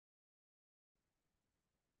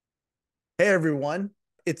Hey everyone.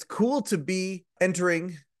 It's cool to be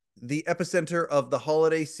entering the epicenter of the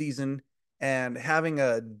holiday season and having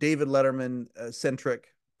a David Letterman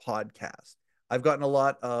centric podcast. I've gotten a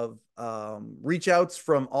lot of reach outs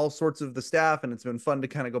from all sorts of the staff, and it's been fun to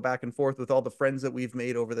kind of go back and forth with all the friends that we've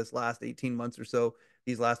made over this last 18 months or so,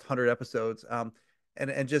 these last 100 episodes,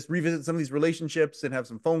 and just revisit some of these relationships and have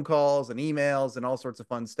some phone calls and emails and all sorts of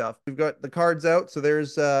fun stuff. We've got the cards out. So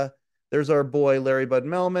there's our boy Larry Bud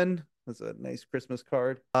Melman. That's a nice Christmas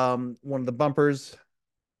card. One of the bumpers.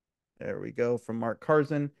 There we go, from Mark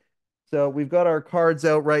Carson. So we've got our cards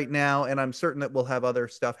out right now, and I'm certain that we'll have other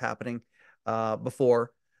stuff happening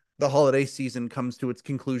before the holiday season comes to its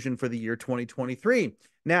conclusion for the year 2023.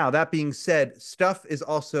 Now, that being said, stuff is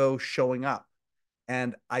also showing up,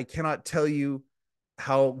 and I cannot tell you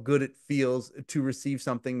how good it feels to receive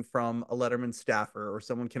something from a Letterman staffer or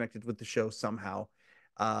someone connected with the show somehow.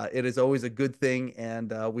 It is always a good thing,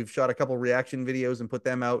 and we've shot a couple reaction videos and put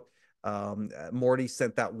them out. Morty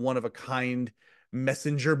sent that one of a kind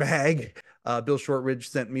messenger bag. Bill Shortridge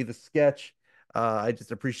sent me the sketch. I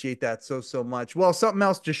just appreciate that so much. Well, something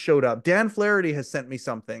else just showed up. Dan Flaherty has sent me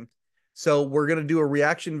something. So we're going to do a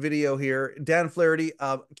reaction video here. Dan Flaherty,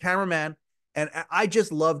 cameraman, and I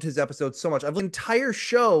just loved his episode so much. The entire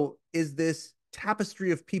show is this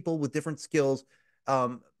tapestry of people with different skills,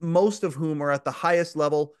 most of whom are at the highest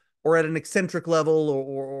level or at an eccentric level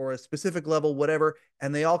or a specific level, whatever.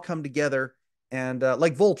 And they all come together and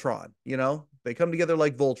like Voltron, they come together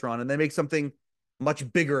like Voltron and they make something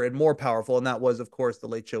much bigger and more powerful. And that was, of course, The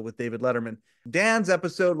Late Show with David Letterman. Dan's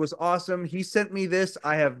episode was awesome. He sent me this.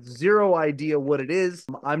 I have zero idea what it is.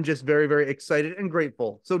 I'm just very excited and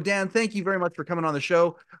grateful. So Dan, thank you very much for coming on the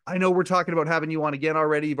show. I know we're talking about having you on again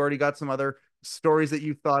already. You've already got some other stories that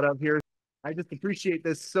you've thought of here. I just appreciate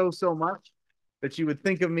this so much that you would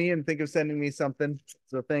think of me and think of sending me something.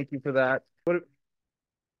 So thank you for that.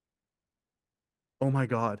 Oh my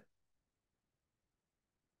God.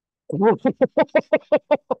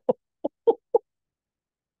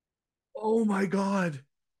 Oh my God.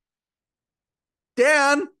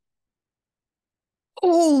 Dan,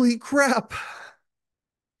 holy crap.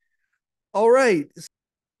 All right.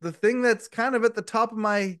 The thing that's kind of at the top of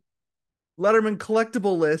my Letterman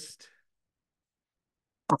collectible list.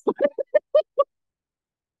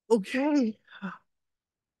 Okay.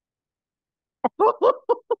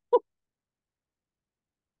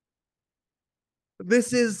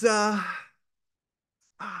 This is Dan,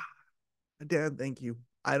 thank you.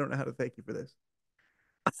 I don't know how to thank you for this.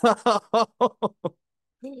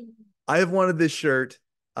 I have wanted this shirt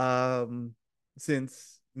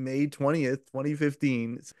since May 20th,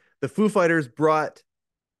 2015. The Foo Fighters brought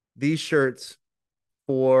these shirts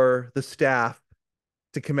for the staff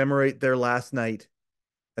to commemorate their last night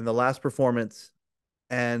and the last performance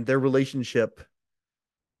and their relationship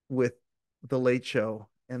with the Late Show.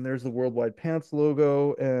 And there's the Worldwide Pants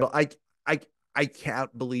logo. And I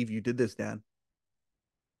can't believe you did this, Dan.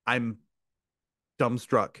 I'm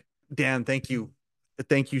dumbstruck. Dan, thank you.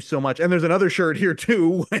 Thank you so much. And there's another shirt here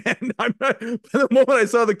too. And I'm not, the moment I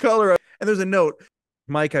saw the color, and there's a note.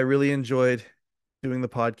 Mike, I really enjoyed doing the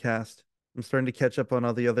podcast. I'm starting to catch up on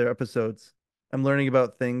all the other episodes. I'm learning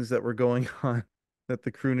about things that were going on that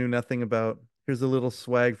the crew knew nothing about. Here's a little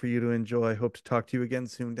swag for you to enjoy. Hope to talk to you again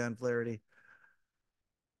soon, Dan Flaherty.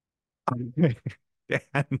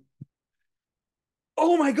 Dan.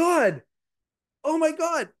 Oh my God. Oh my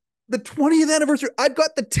God. The 20th anniversary. I've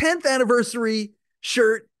got the 10th anniversary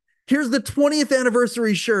shirt. Here's the 20th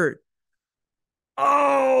anniversary shirt.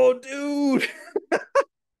 Oh, dude.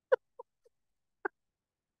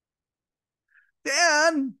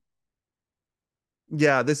 Dan.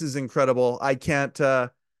 Yeah, this is incredible. I can't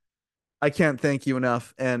thank you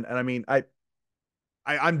enough. And I mean,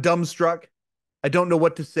 I'm dumbstruck. I don't know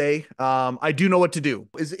what to say. I do know what to do.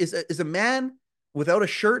 Is a man without a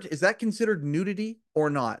shirt, is that considered nudity or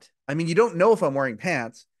not? I mean, you don't know if I'm wearing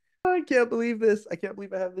pants. I can't believe this. I can't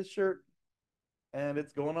believe I have this shirt. And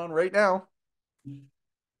it's going on right now.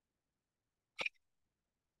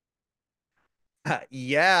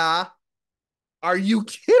 Yeah. Are you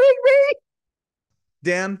kidding me?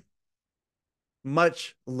 Dan,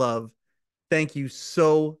 much love. Thank you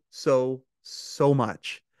so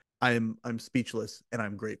much. I'm speechless and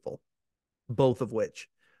I'm grateful. Both of which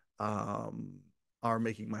um, are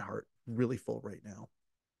making my heart really full right now.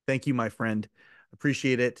 Thank you, my friend.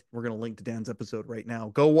 Appreciate it. We're going to link to Dan's episode right now.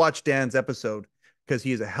 Go watch Dan's episode because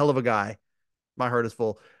he is a hell of a guy. My heart is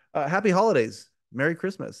full. Happy holidays. Merry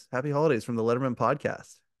Christmas. Happy holidays from the Letterman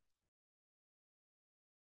Podcast.